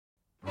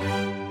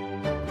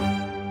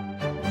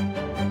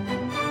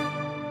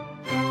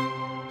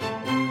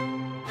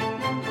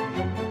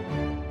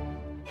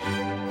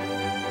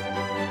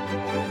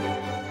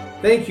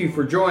Thank you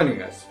for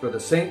joining us for the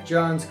St.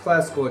 John's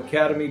Classical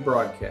Academy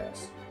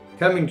broadcast,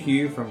 coming to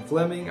you from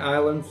Fleming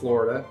Island,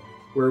 Florida,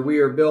 where we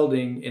are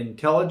building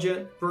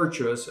intelligent,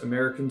 virtuous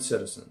American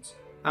citizens.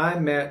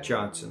 I'm Matt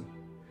Johnson.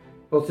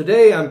 Well,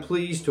 today I'm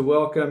pleased to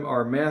welcome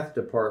our math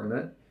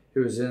department,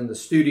 who is in the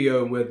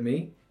studio with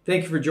me.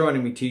 Thank you for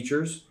joining me,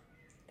 teachers.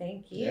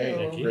 Thank you. Hey,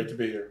 thank you. Great to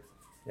be here.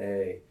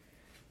 Hey,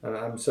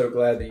 I'm so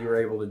glad that you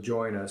were able to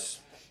join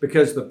us,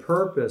 because the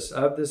purpose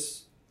of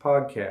this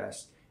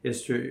podcast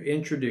is to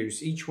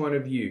introduce each one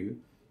of you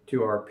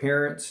to our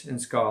parents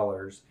and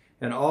scholars,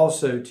 and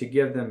also to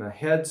give them a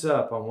heads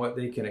up on what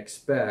they can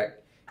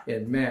expect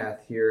in math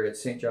here at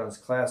St. John's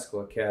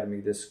Classical Academy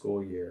this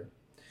school year.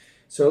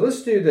 So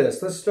let's do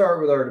this. Let's start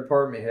with our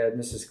department head,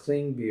 Mrs.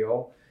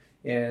 Klingbeil.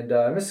 And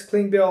Mrs.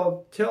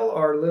 Klingbeil, tell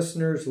our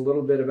listeners a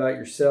little bit about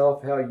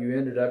yourself, how you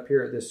ended up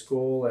here at this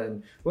school,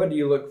 and what do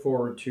you look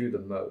forward to the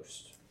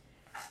most?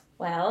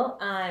 Well,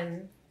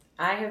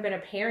 I have been a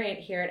parent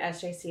here at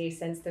SJCA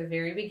since the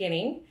very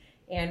beginning,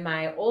 and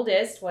my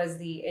oldest was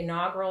the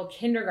inaugural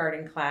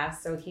kindergarten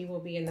class, so he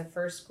will be in the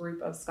first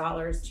group of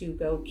scholars to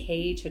go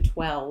K to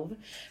 12,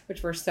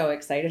 which we're so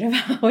excited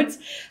about.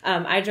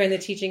 I joined the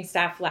teaching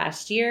staff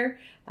last year.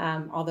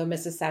 Although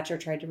Mrs. Satcher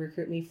tried to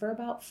recruit me for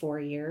about 4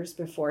 years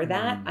before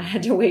that. I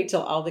had to wait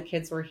till all the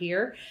kids were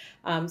here.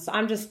 So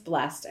I'm just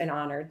blessed and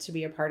honored to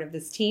be a part of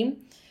this team.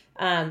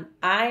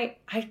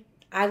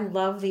 I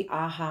love the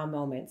aha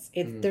moments.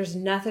 There's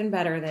nothing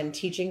better than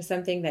teaching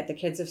something that the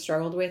kids have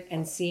struggled with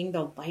and seeing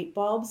the light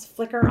bulbs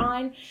flicker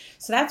on.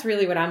 So that's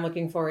really what I'm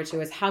looking forward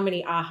to, is how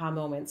many aha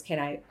moments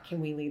can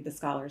we lead the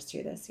scholars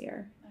to this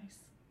year. Nice.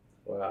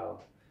 Wow.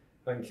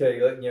 Okay,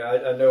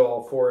 I know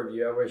all four of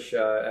you. I wish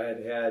I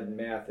had had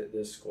math at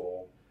this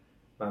school.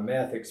 My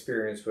math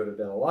experience would have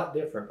been a lot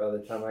different by the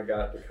time I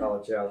got to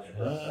college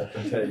algebra. I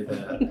can tell you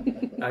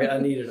that. I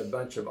needed a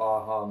bunch of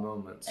aha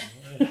moments.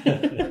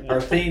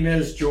 Our theme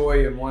is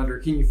joy and wonder.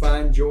 Can you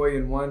find joy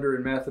and wonder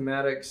in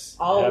mathematics?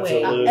 Always.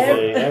 Absolutely.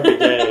 Every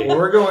day. Well,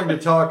 we're going to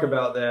talk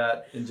about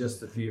that in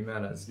just a few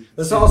minutes.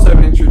 Let's also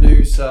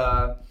introduce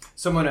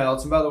someone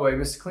else. And by the way,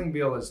 Mrs.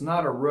 Klingbeil is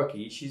not a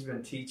rookie. She's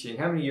been teaching.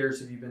 How many years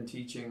have you been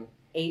teaching?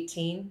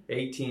 18.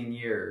 18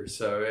 years.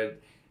 So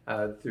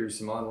through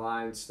some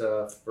online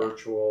stuff,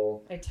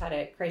 virtual. I taught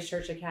at Christ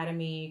Church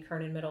Academy,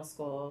 Kernan Middle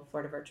School,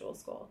 Florida Virtual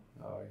School.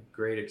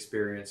 Great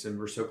experience, and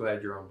we're so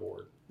glad you're on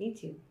board. Me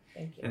too.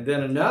 Thank you. And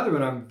then another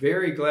one I'm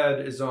very glad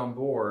is on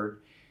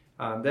board.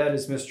 That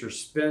is Mr.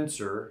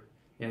 Spencer.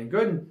 And go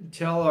ahead and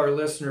tell our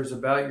listeners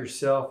about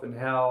yourself and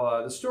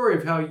how the story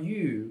of how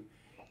you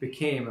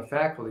became a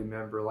faculty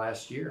member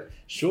last year.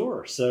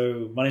 Sure.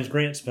 So my name is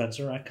Grant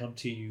Spencer. I come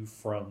to you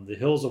from the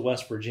hills of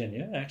West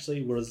Virginia.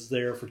 Actually, was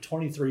there for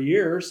 23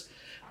 years.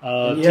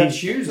 And you have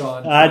shoes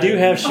on. I do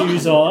have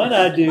shoes on.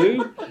 I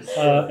do,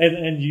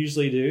 and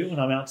usually do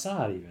when I'm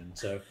outside even.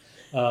 So,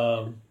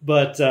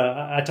 but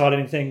I taught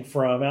anything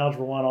from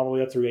Algebra 1 all the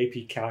way up through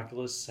AP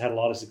Calculus. Had a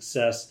lot of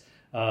success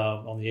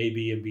on the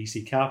AB and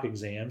BC Calc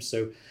exams.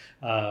 So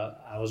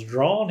I was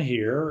drawn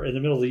here in the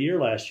middle of the year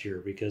last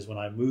year because when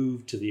I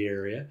moved to the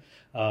area,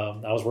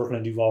 I was working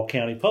in Duval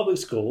County Public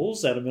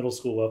Schools at a middle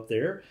school up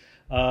there.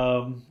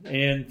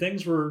 And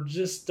things were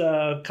just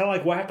kind of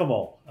like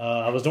whack-a-mole.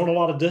 I was doing a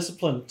lot of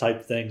discipline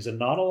type things and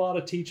not a lot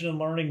of teaching and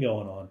learning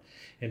going on.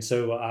 And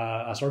so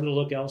I started to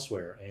look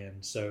elsewhere.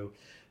 And so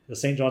the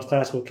St. John's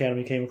Classical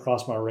Academy came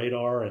across my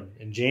radar. And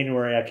in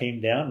January, I came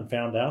down and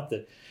found out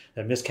that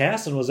Miss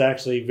Caston was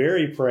actually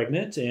very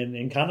pregnant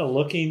and kind of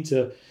looking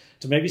to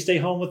maybe stay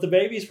home with the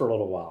babies for a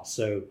little while.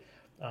 So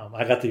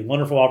I got the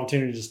wonderful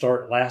opportunity to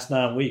start last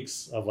 9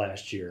 weeks of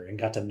last year and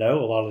got to know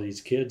a lot of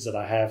these kids that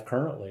I have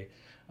currently.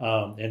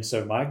 And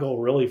so my goal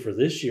really for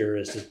this year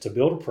is to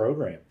build a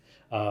program.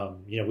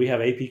 We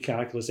have AP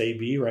Calculus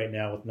AB right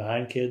now with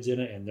 9 kids in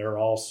it, and they're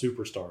all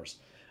superstars.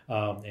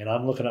 And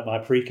I'm looking at my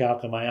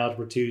pre-calc and my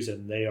Algebra 2s,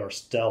 and they are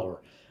stellar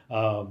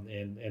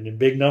and in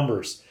big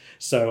numbers.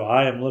 So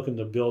I am looking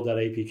to build that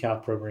AP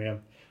Calc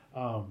program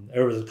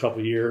over the couple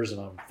of years, and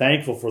I'm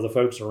thankful for the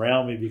folks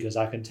around me because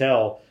I can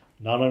tell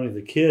not only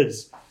the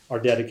kids are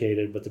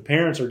dedicated, but the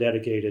parents are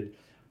dedicated,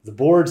 the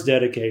board's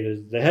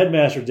dedicated, the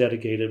headmaster's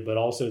dedicated, but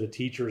also the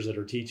teachers that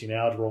are teaching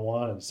Algebra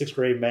 1 and 6th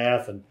grade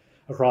math and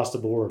across the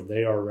board,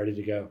 they are ready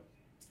to go.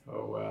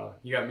 Oh, wow.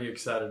 You got me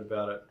excited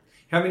about it.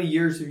 How many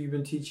years have you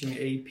been teaching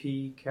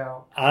AP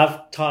Calc?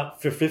 I've taught,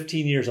 for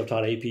 15 years, I've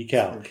taught AP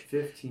Calc.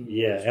 15 years.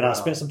 Yeah, and wow. I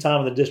spent some time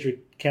in the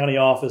district county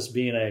office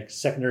being a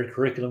secondary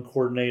curriculum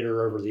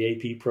coordinator over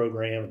the AP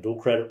program, a dual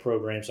credit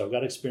program, so I've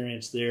got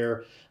experience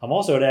there. I'm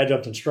also an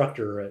adjunct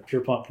instructor at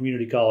Pierpont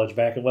Community College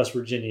back in West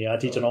Virginia. I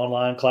teach an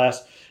online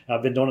class.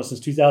 I've been doing it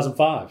since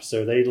 2005,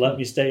 so they let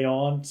me stay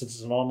on since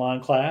it's an online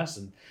class,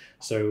 and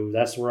so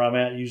that's where I'm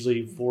at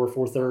usually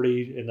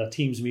 4:30 in a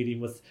Teams meeting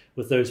with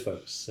those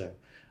folks. So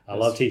I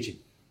love teaching.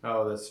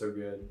 Oh, that's so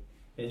good.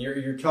 And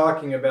you're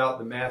talking about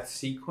the math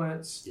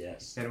sequence.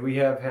 Yes. And we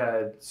have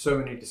had so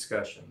many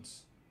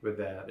discussions with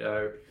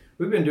that.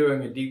 We've been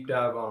doing a deep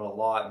dive on a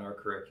lot in our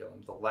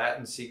curriculum. The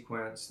Latin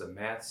sequence, the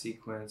math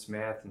sequence,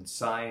 math and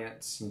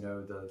science,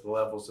 the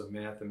levels of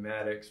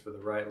mathematics for the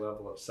right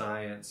level of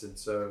science. And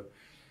so,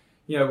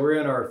 we're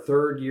in our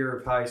third year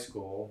of high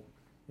school.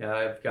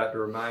 I've got to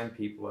remind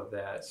people of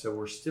that. So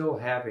we're still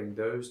having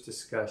those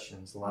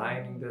discussions,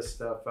 lining this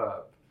stuff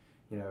up.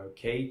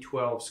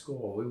 K-12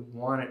 school, we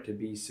want it to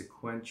be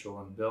sequential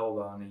and build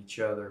on each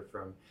other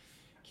from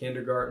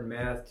kindergarten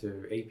math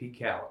to AP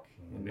Calc.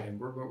 And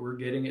we're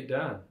getting it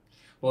done.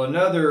 Well,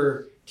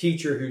 another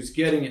teacher who's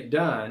getting it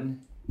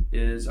done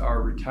is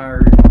our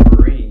retired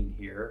Marine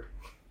here,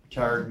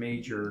 retired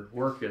Major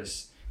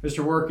Workus.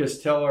 Mr.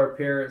 Workus, tell our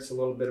parents a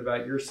little bit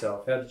about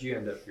yourself. How did you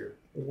end up here?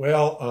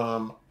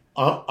 Well,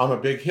 I'm a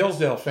big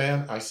Hillsdale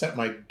fan. I sent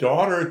my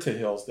daughter to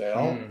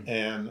Hillsdale,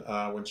 and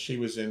when she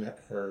was in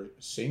her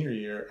senior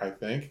year, I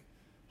think,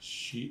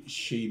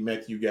 she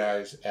met you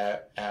guys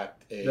at a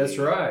That's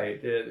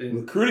right.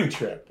 recruiting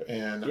trip,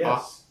 and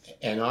yes.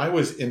 I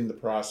was in the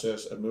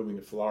process of moving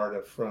to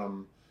Florida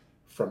from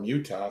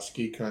Utah,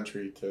 ski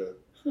country to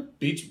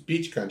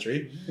beach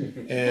country,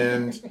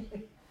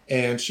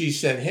 and she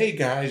said, "Hey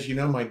guys,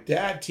 my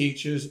dad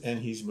teaches and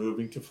he's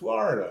moving to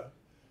Florida,"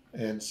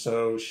 and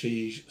so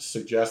she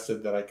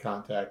suggested that I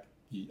contact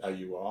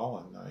you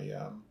all, and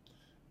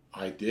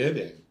I did,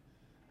 and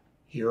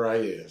here I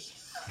is.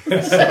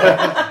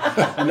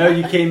 I know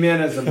you came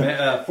in as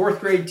a fourth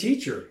grade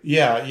teacher.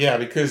 Yeah,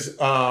 because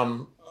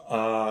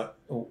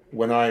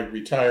when I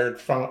retired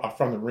from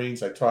the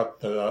Marines, I taught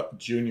the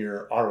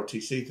junior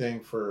ROTC thing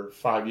for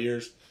 5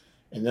 years,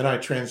 and then I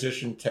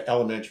transitioned to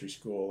elementary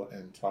school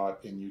and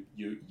taught in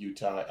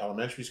Utah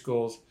elementary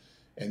schools,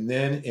 and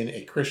then in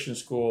a Christian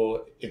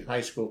school in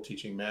high school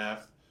teaching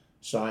math,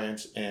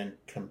 science, and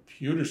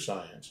computer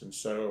science. And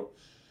so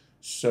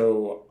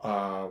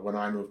when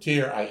I moved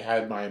here, I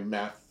had my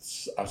math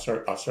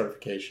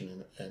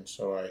certification, and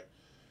so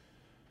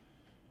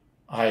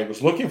I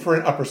was looking for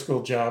an upper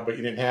school job, but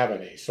you didn't have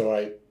any, so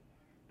I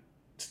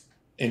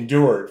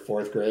endured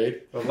fourth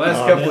grade. The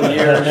last couple of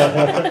years,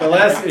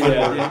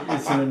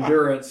 it's an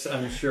endurance,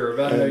 I'm sure.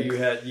 But I know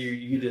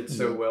you did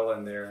so well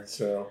in there.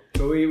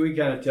 But we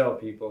kind of tell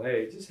people,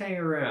 hey, just hang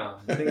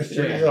around. Things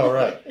change. You're all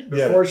right.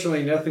 But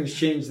fortunately, nothing's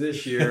changed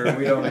this year, and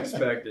we don't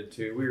expect it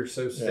to. We are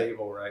so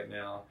stable right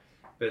now.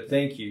 But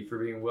thank you for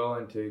being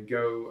willing to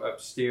go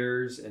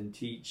upstairs and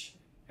teach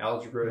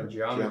algebra and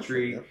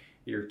geometry.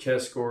 Your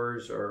test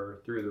scores are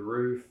through the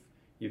roof.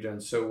 You've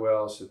done so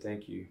well, so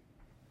thank you.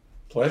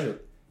 Pleasure.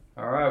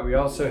 All right, we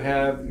also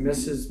have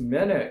Mrs.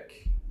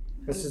 Minnick.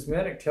 Mrs.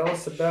 Minnick, tell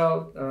us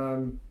about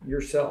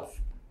yourself.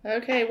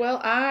 Okay,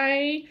 well,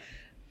 I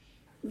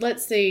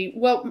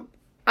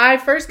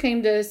first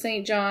came to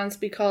St. John's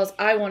because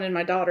I wanted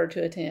my daughter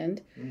to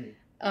attend.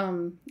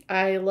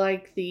 I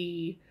like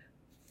the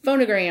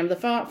phonogram, the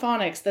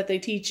phonics that they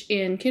teach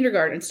in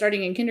kindergarten,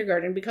 starting in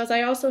kindergarten, because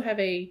I also have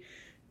a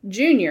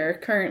junior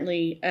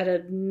currently at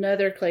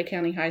another Clay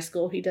County high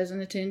school. He doesn't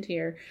attend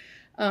here.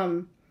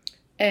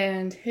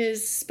 And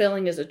his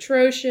spelling is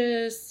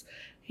atrocious.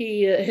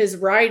 His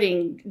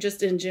writing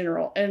just in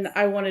general. And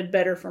I wanted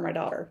better for my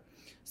daughter.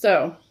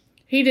 So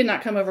he did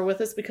not come over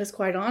with us because,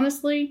 quite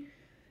honestly,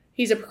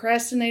 he's a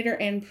procrastinator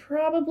and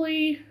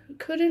probably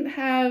couldn't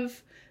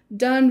have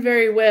done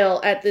very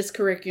well at this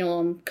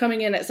curriculum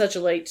coming in at such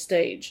a late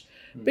stage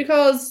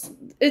because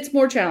it's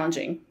more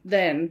challenging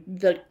than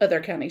the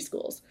other county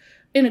schools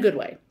in a good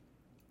way.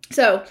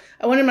 So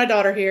I wanted my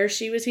daughter here.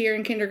 She was here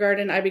in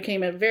kindergarten. I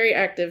became a very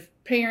active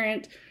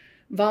parent,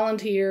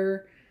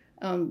 volunteer,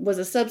 was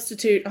a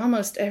substitute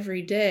almost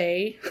every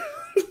day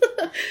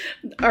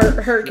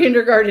her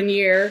kindergarten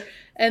year,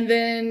 and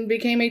then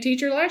became a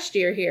teacher last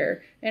year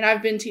here. And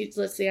I've been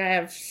I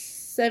have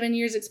 7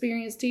 years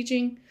experience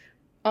teaching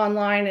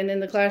online and in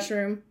the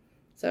classroom.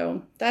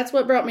 So that's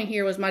what brought me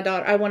here was my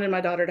daughter. I wanted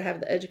my daughter to have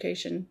the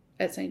education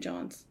at St.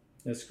 John's.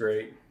 That's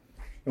great.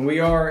 And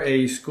we are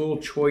a school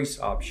choice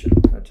option.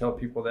 I tell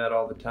people that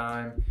all the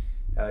time.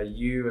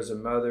 You as a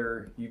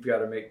mother, you've got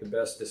to make the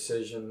best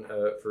decision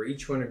for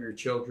each one of your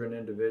children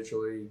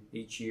individually,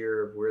 each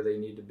year of where they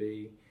need to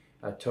be.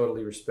 I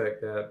totally respect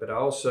that. But I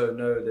also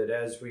know that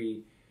as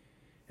we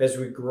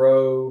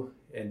grow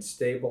and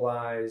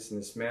stabilize in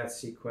this math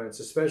sequence,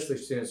 especially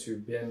students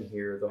who've been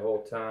here the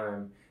whole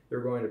time,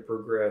 they're going to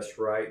progress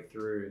right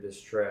through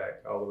this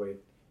track all the way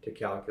to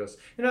calculus.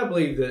 And I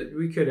believe that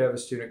we could have a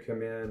student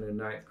come in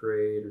 9th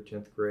grade or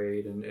 10th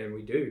grade, and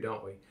we do,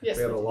 don't we? Yes,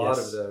 we have a lot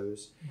of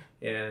those.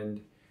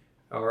 And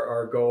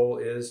our goal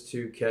is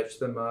to catch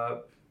them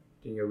up.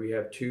 We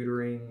have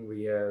tutoring.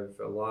 We have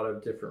a lot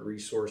of different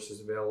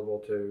resources available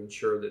to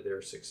ensure that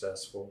they're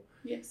successful.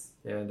 Yes.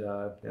 And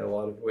a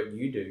lot of what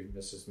you do,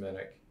 Mrs.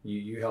 Minnick,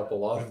 you help a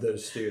lot of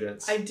those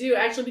students. I do,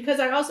 actually, because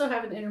I also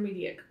have an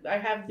intermediate. I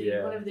have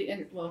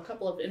a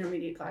couple of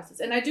intermediate classes,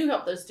 and I do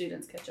help those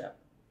students catch up.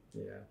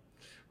 Yeah.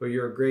 Well,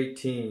 you're a great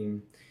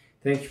team.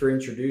 Thank you for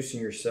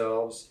introducing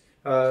yourselves.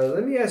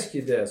 Let me ask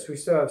you this. We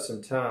still have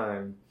some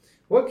time.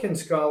 What can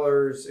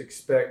scholars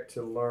expect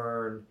to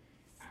learn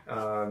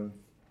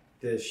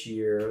this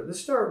year. Let's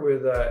start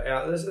with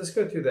let's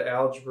go through the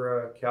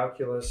algebra,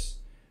 calculus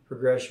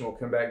progression. We'll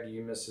come back to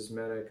you, Mrs.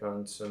 Minnick,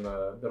 on some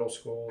middle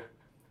school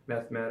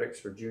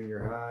mathematics or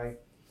junior high.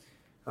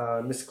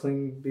 Ms.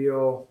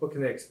 Klingbeil, what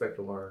can they expect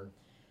to learn?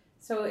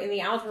 So in the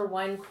Algebra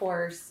 1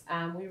 course,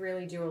 we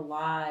really do a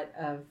lot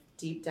of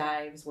deep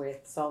dives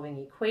with solving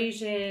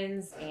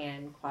equations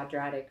and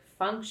quadratic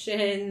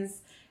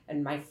functions.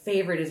 And my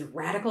favorite is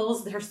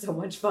radicals. They're so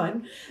much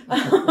fun.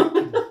 I'm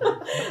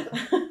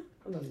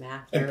a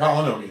math nerd. And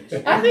polynomials.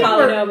 And I think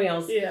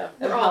polynomials.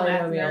 We're all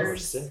math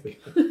polynomials.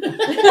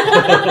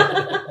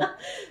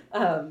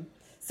 nerds.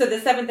 So the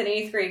 7th and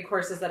 8th grade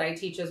courses that I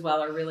teach as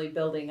well are really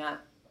building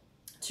up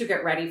to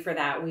get ready for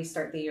that. We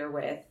start the year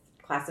with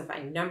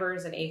classifying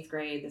numbers in 8th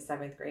grade. The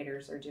 7th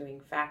graders are doing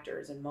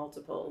factors and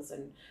multiples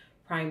and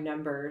prime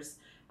numbers.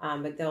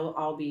 But they'll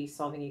all be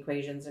solving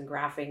equations and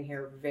graphing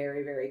here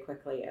very, very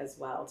quickly as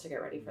well to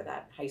get ready for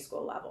that high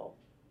school level.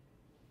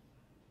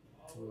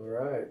 All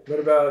right. What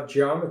about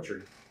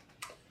geometry?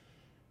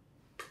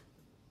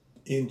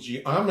 In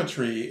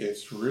geometry,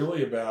 it's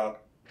really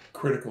about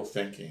critical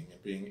thinking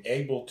and being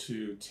able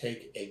to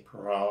take a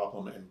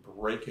problem and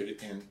break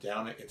it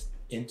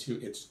into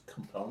its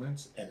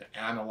components and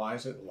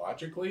analyze it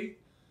logically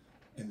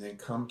and then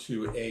come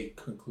to a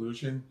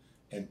conclusion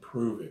and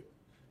prove it.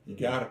 You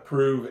got to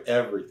prove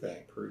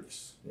everything.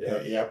 Proofs.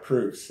 Yeah,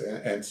 proofs.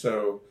 And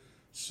so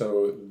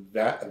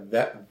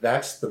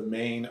that's the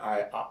main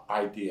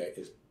idea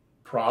is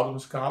problem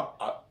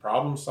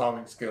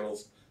solving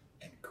skills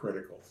and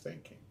critical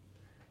thinking.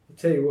 I'll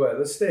tell you what,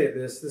 let's stay at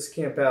this. Let's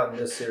camp out in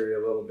this area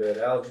a little bit.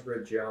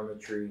 Algebra,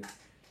 geometry,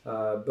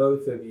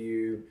 both of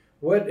you.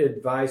 What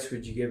advice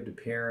would you give to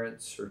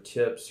parents or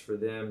tips for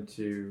them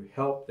to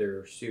help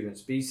their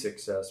students be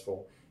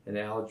successful in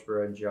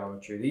algebra and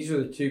geometry? These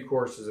are the two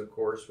courses, of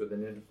course, with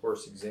an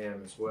end-of-course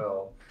exam as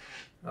well.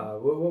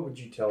 What would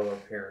you tell our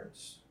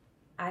parents?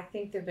 I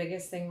think the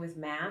biggest thing with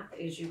math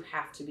is you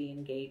have to be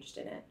engaged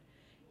in it.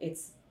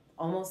 It's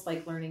almost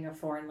like learning a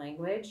foreign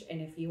language,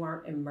 and if you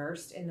aren't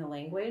immersed in the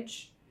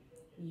language,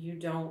 you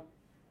don't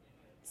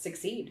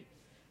succeed.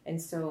 And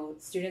so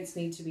students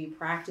need to be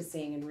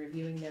practicing and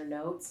reviewing their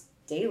notes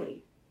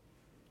daily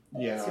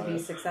to be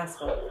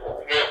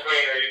successful.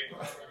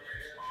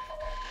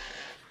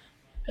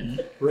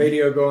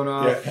 Radio going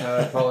off.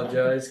 I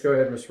apologize. Go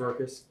ahead, Ms.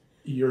 Workus.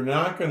 You're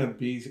not going to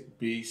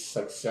be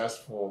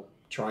successful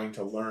trying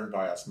to learn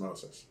by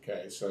osmosis.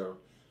 Okay,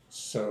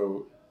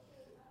 so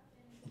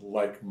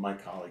like my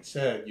colleague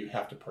said, you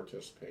have to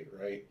participate,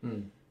 right?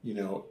 You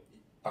know,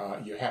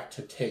 you have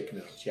to take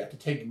notes. You have to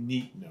take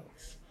neat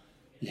notes.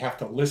 You have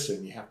to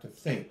listen. You have to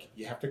think.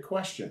 You have to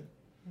question.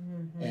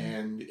 Mm-hmm.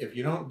 And if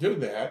you don't do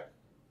that,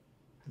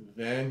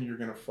 then you're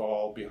going to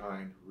fall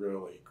behind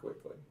really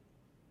quickly.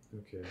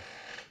 Okay.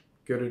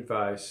 Good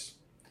advice.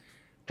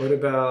 What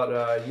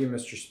about you,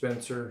 Mr.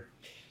 Spencer?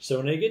 So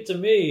when they get to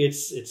me,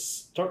 it's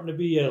starting to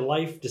be a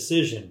life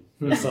decision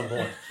at some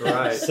point.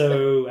 Right.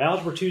 So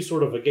Algebra 2 is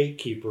sort of a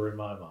gatekeeper in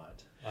my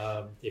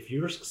mind. If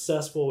you're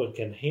successful and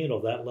can handle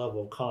that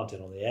level of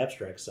content on the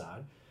abstract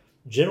side,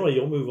 generally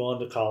you'll move on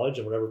to college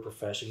and whatever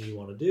profession you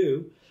want to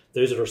do.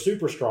 Those that are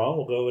super strong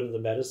will go into the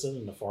medicine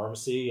and the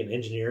pharmacy and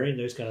engineering,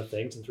 those kind of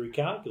things, and through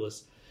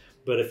calculus.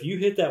 But if you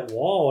hit that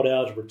wall at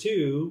Algebra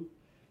 2,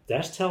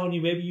 that's telling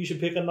you maybe you should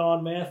pick a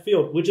non-math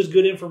field, which is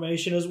good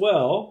information as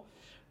well,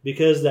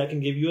 because that can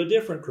give you a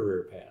different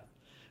career path.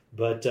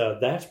 But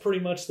that's pretty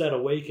much that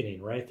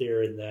awakening right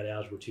there in that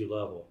Algebra 2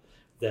 level,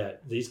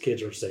 that these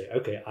kids are saying,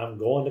 okay, I'm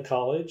going to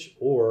college,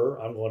 or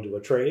I'm going to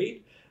a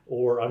trade,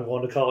 or I'm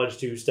going to college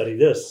to study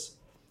this.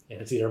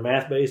 And it's either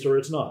math-based or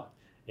it's not.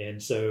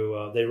 And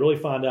so they really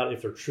find out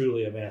if they're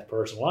truly a math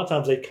person. A lot of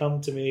times they come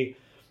to me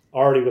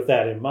already with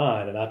that in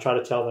mind, and I try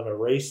to tell them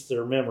erase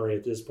their memory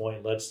at this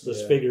point. Let's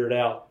figure it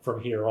out from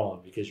here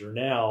on, because you're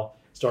now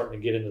starting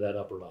to get into that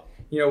upper level.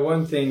 You know,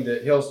 one thing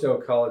that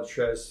Hillsdale College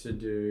tries to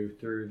do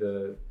through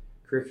the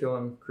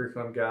curriculum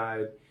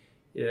guide,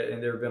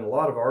 and there have been a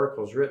lot of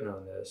articles written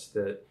on this,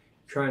 that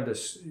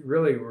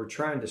we're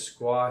trying to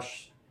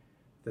squash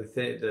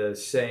the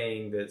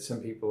saying that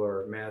some people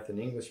are math and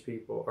English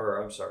people,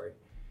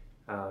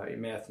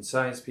 math and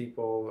science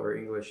people, or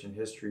English and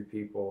history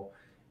people.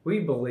 We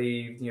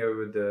believe,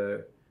 with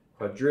the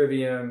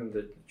quadrivium,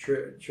 the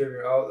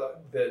trivium,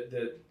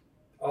 that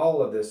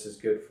all of this is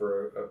good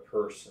for a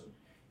person.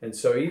 And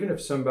so even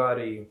if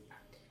somebody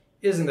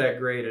isn't that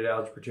great at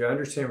Algebra 2, I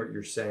understand what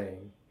you're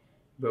saying,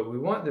 but we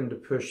want them to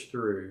push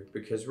through,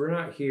 because we're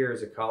not here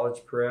as a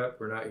college prep.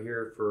 We're not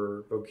here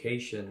for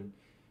vocation,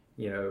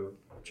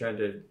 trying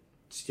to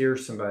steer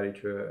somebody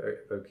to a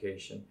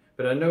vocation.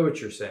 But I know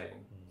what you're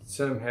saying.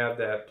 Some have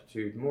the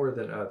aptitude more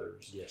than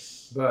others.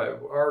 Yes.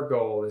 But our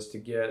goal is to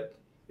get,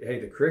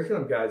 the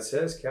curriculum guide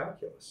says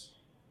calculus.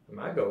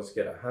 My goal is to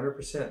get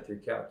 100% through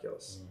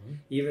calculus.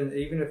 Mm-hmm.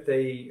 Even if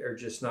they are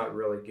just not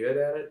really good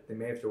at it, they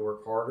may have to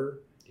work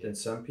harder than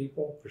some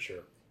people. For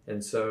sure.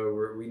 And so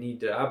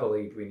I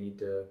believe we need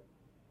to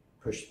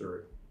push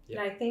through. And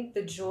I think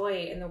the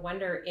joy and the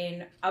wonder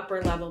in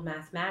upper level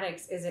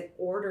mathematics is it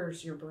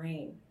orders your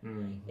brain.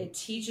 It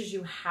teaches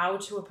you how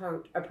to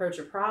approach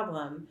a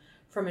problem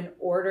from an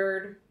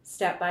ordered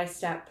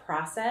step-by-step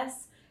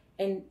process.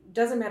 And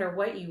doesn't matter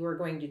what you are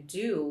going to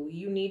do,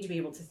 you need to be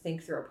able to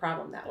think through a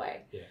problem that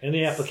way. Yeah. And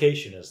the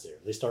application is there.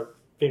 They start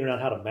figuring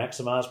out how to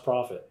maximize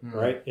profit,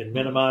 right? And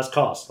minimize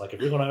costs. Like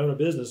if you're going to own a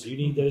business, you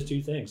need those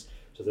two things.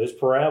 So those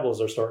parabolas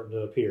are starting to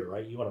appear,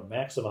 right? You want to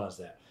maximize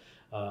that.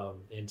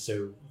 And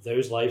so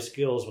those life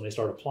skills, when they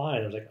start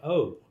applying, I was like,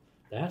 oh,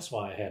 that's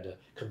why I had to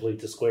complete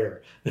the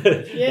square.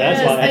 That's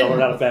why I had to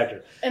learn how to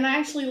factor. And I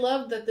actually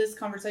love that this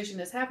conversation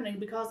is happening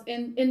because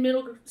in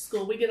middle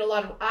school, I get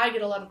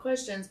a lot of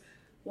questions.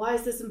 Why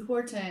is this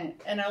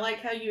important? And I like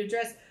how you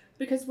address,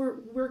 because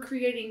we're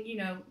creating,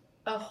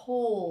 a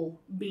whole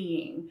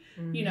being,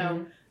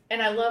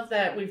 and I love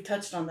that we've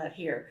touched on that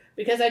here,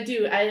 because I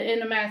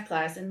in a math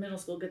class in middle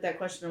school, get that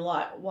question a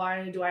lot.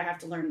 Why do I have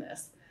to learn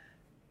this?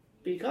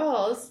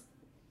 Because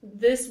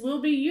this will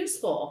be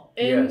useful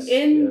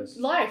in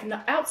life,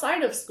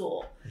 outside of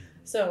school.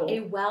 So a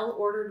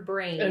well-ordered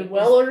brain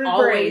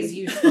always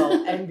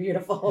useful and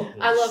beautiful.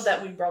 I love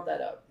that we brought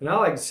that up. And I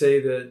like to say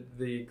that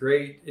the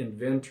great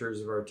inventors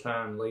of our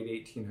time, late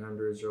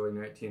 1800s, early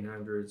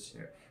 1900s,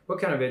 what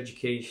kind of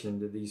education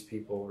did these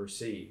people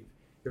receive?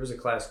 It was a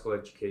classical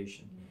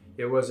education.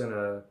 It wasn't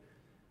a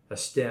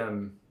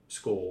STEM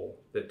school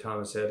that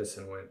Thomas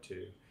Edison went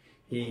to.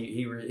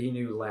 He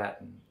knew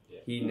Latin.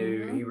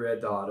 He read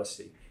the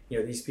Odyssey.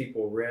 These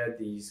people read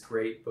these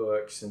great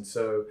books, and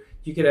so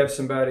you could have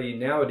somebody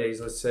nowadays,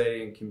 let's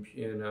say in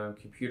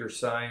computer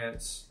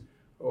science,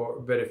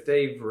 but if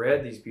they've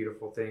read these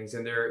beautiful things,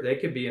 and they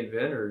could be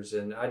inventors,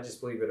 and I just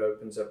believe it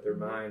opens up their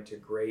mind to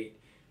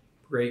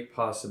great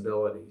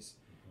possibilities.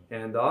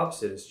 And the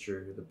opposite is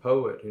true. The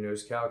poet who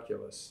knows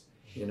calculus,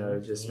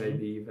 just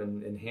maybe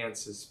even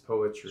enhances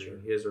poetry,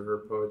 his or her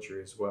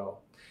poetry as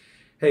well.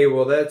 Hey,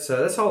 well, that's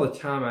all the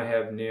time I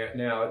have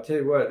now. I'll tell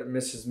you what,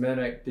 Mrs.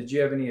 Minnick, did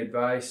you have any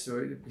advice?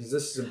 Because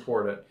this is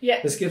important. Yeah.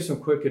 Let's give some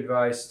quick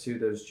advice to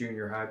those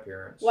junior high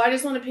parents. Well, I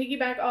just want to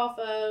piggyback off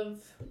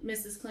of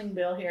Mrs.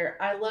 Klingbill here.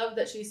 I love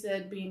that she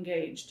said be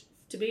engaged.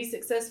 To be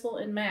successful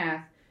in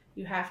math,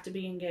 you have to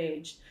be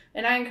engaged.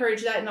 And I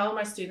encourage that in all of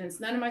my students.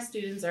 None of my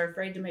students are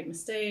afraid to make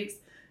mistakes.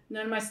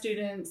 None of my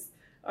students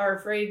are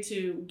afraid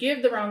to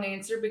give the wrong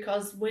answer,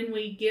 because when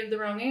we give the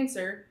wrong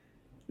answer,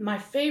 my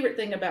favorite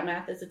thing about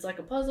math is it's like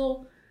a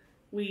puzzle.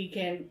 We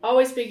can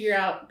always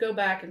go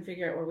back and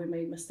figure out where we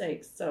made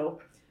mistakes.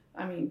 So,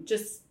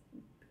 just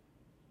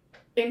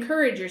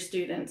encourage your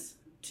students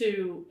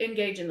to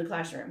engage in the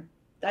classroom.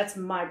 That's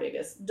my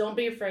biggest. Don't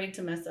be afraid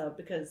to mess up,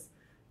 because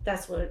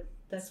that's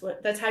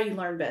how you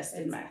learn best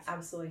in math.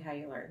 Absolutely how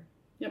you learn.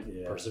 Yep.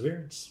 Yeah.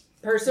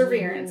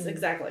 Perseverance,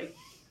 exactly.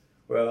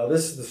 Well,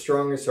 this is the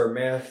strongest our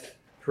math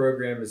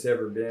program has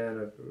ever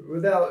been.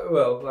 I've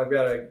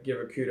got to give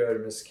a kudo to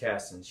Miss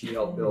Casson. She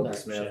helped build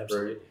this math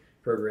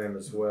program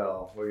as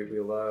well. We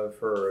love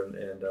her,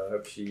 and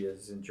hope she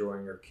is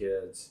enjoying her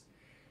kids.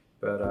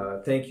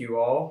 But thank you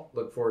all.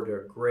 Look forward to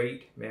a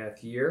great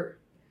math year.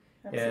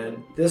 Absolutely.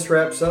 And this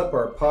wraps up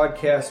our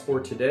podcast for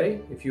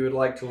today. If you would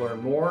like to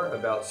learn more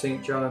about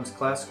St. John's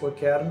Classical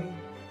Academy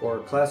or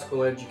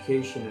classical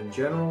education in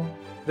general,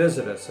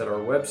 visit us at our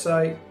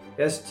website,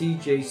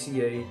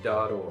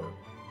 stjca.org.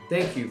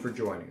 Thank you for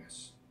joining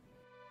us.